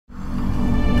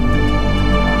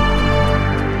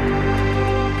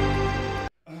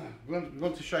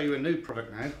want to show you a new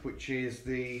product now, which is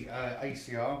the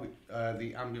ACR,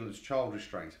 the Ambulance Child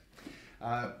Restraint.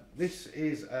 This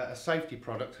is a safety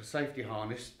product, a safety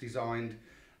harness designed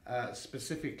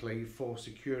specifically for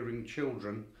securing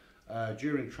children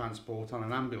during transport on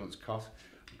an ambulance cot.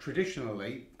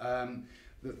 Traditionally,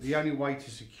 the only way to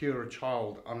secure a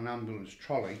child on an ambulance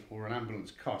trolley or an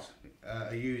ambulance cot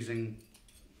are using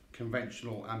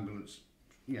conventional ambulance,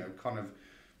 kind of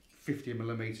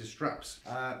 50mm straps.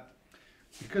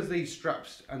 Because these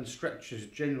straps and stretchers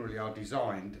generally are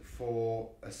designed for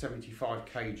a 75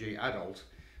 kg adult,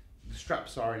 the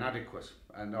straps are inadequate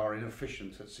and are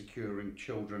inefficient at securing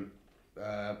children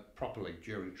properly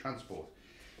during transport.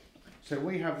 So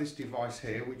we have this device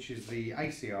here, which is the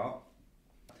ACR,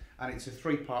 and it's a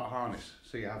 3-part harness.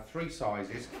 So you have 3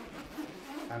 sizes,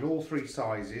 and all 3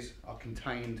 sizes are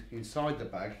contained inside the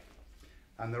bag,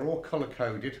 and they're all colour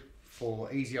coded for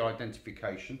easy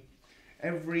identification.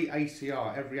 Every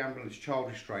ACR, every ambulance child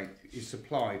restraint, is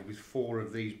supplied with 4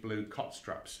 of these blue cot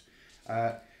straps.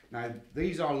 Now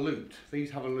these are looped. These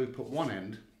have a loop at one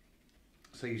end,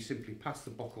 so you simply pass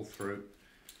the buckle through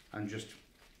and just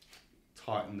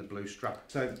tighten the blue strap.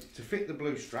 So to fit the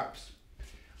blue straps,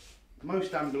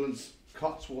 most ambulance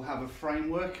cots will have a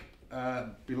framework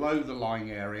below the lying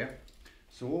area.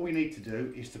 So all we need to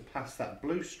do is to pass that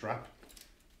blue strap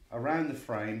around the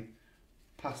frame,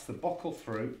 pass the buckle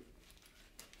through,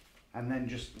 and then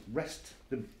just rest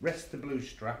the blue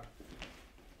strap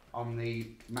on the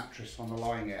mattress on the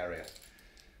lying area.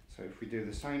 So if we do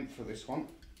the same for this one,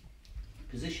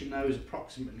 position those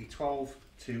approximately 12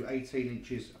 to 18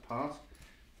 inches apart,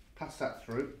 pass that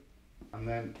through, and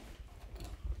then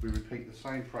we repeat the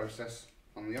same process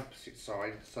on the opposite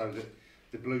side so that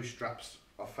the blue straps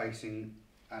are facing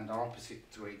and are opposite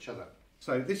to each other.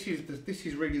 So this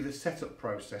is really the setup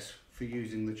process for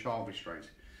using the child restraint.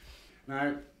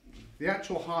 Now the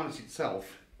actual harness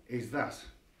itself is that,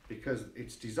 because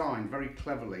it's designed very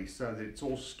cleverly so that it's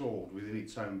all stored within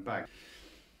its own bag.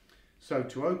 So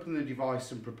to open the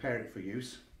device and prepare it for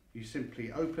use, you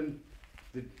simply open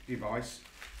the device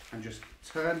and just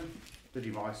turn the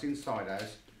device inside out.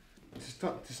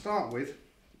 To start with,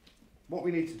 what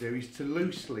we need to do is to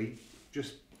loosely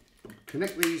just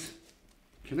connect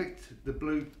the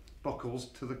blue buckles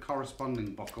to the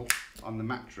corresponding buckle on the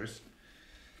mattress.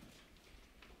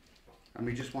 And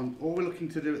all we're looking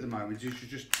to do at the moment is to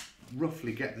just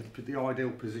roughly get the ideal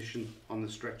position on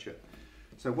the stretcher.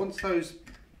 So once those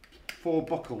 4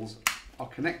 buckles are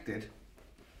connected,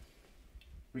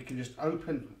 we can just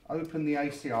open the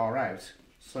ACR out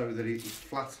so that it is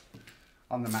flat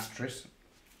on the mattress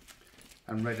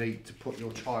and ready to put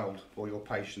your child or your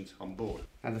patient on board.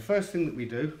 And the first thing that we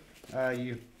do,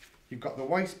 you've got the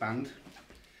waistband.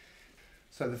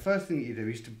 So the first thing that you do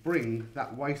is to bring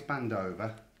that waistband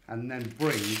over and then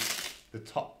bring the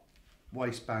top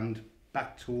waistband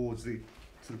back towards the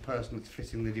person that's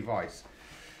fitting the device.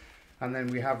 And then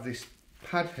we have this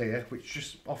pad here which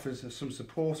just offers some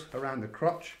support around the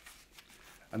crotch,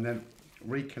 and then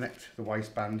reconnect the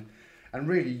waistband. And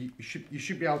really you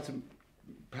should be able to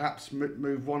perhaps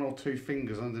move 1 or 2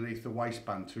 fingers underneath the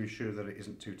waistband to ensure that it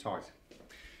isn't too tight.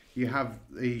 You have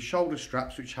the shoulder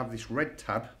straps which have this red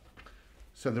tab.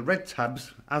 So the red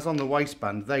tabs, as on the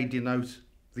waistband, they denote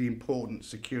the important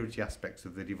security aspects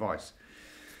of the device.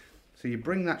 So you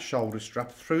bring that shoulder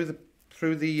strap through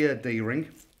the D-ring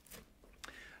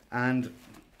and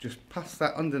just pass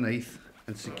that underneath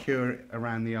and secure it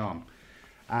around the arm.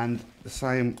 And the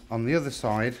same on the other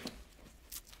side,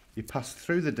 you pass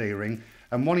through the D-ring.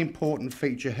 And one important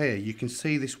feature here, you can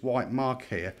see this white mark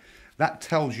here. That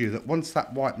tells you that once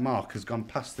that white mark has gone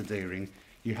past the D-ring,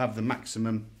 you have the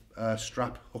maximum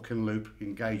strap, hook and loop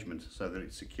engagement so that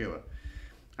it's secure.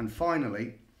 And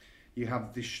finally, you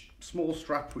have this small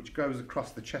strap which goes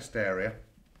across the chest area,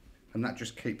 and that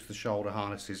just keeps the shoulder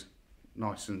harnesses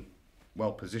nice and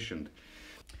well positioned.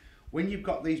 When you've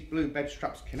got these blue bed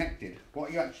straps connected,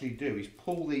 what you actually do is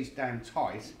pull these down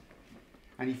tight,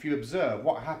 and if you observe,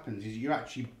 what happens is you're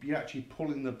actually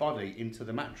pulling the body into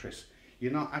the mattress.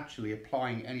 You're not actually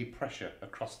applying any pressure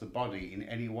across the body in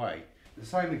any way. The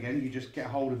same again, you just get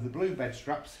hold of the blue bed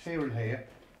straps here and here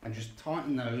and just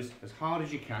tighten those as hard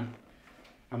as you can.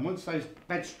 And once those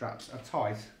bed straps are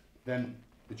tight, then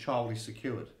the child is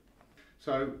secured.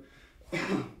 So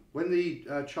when the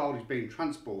child is being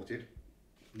transported,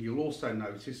 you'll also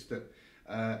notice that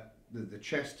the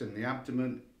chest and the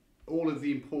abdomen, all of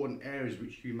the important areas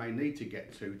which you may need to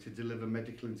get to deliver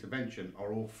medical intervention,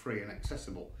 are all free and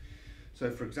accessible.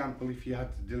 So for example, if you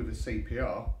had to deliver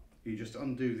CPR, you just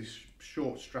undo this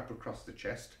short strap across the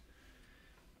chest,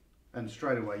 and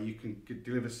straight away you can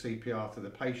deliver CPR to the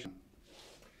patient.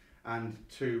 And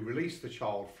to release the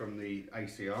child from the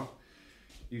ACR,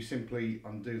 you simply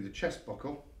undo the chest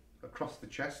buckle across the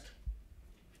chest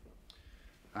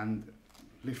and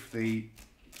lift the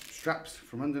straps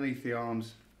from underneath the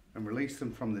arms and release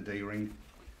them from the D-ring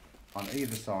on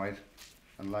either side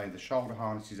and lay the shoulder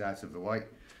harnesses out of the way.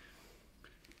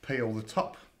 Peel the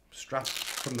top strap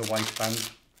from the waistband,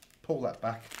 pull that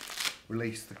back,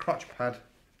 release the crotch pad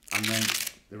and then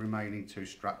the remaining 2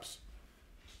 straps,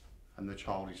 and the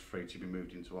child is free to be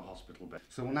moved into a hospital bed.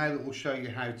 So now that we'll show you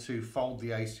how to fold the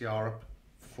ACR up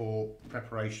for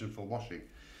preparation for washing.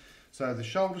 So the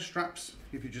shoulder straps,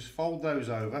 if you just fold those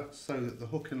over so that the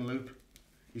hook and loop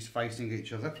is facing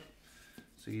each other.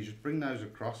 So you just bring those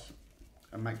across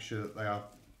and make sure that they are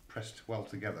pressed well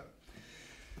together.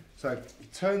 So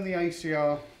turn the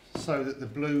ACR so that the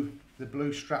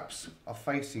blue straps are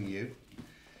facing you,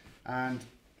 and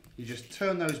you just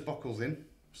turn those buckles in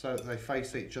so that they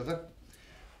face each other.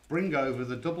 Bring over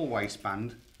the double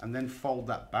waistband and then fold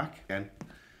that back again,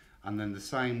 and then the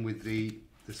same with the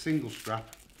single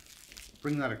strap.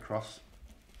 Bring that across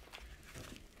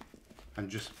and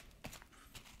just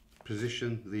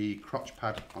position the crotch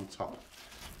pad on top,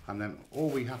 and then all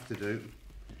we have to do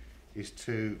is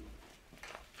to,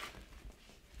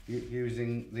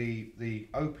 using the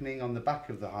opening on the back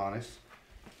of the harness,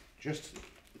 just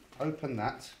open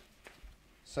that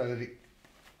so that it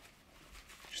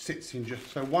sits in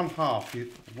just, so one half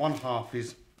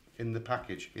is in the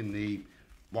package, in the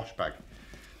wash bag.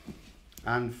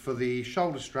 And for the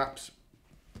shoulder straps,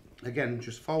 again,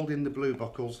 just fold in the blue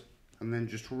buckles and then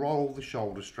just roll the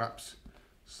shoulder straps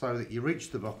so that you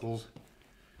reach the buckles,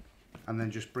 and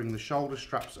then just bring the shoulder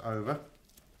straps over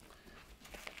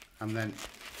and then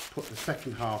put the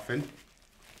second half in.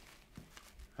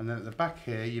 And then at the back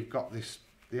here you've got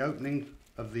the opening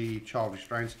of the child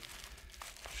restraint.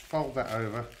 Just fold that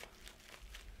over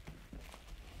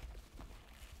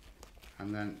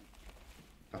and then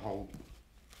the whole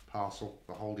parcel,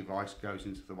 the whole device goes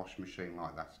into the washing machine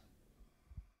like that.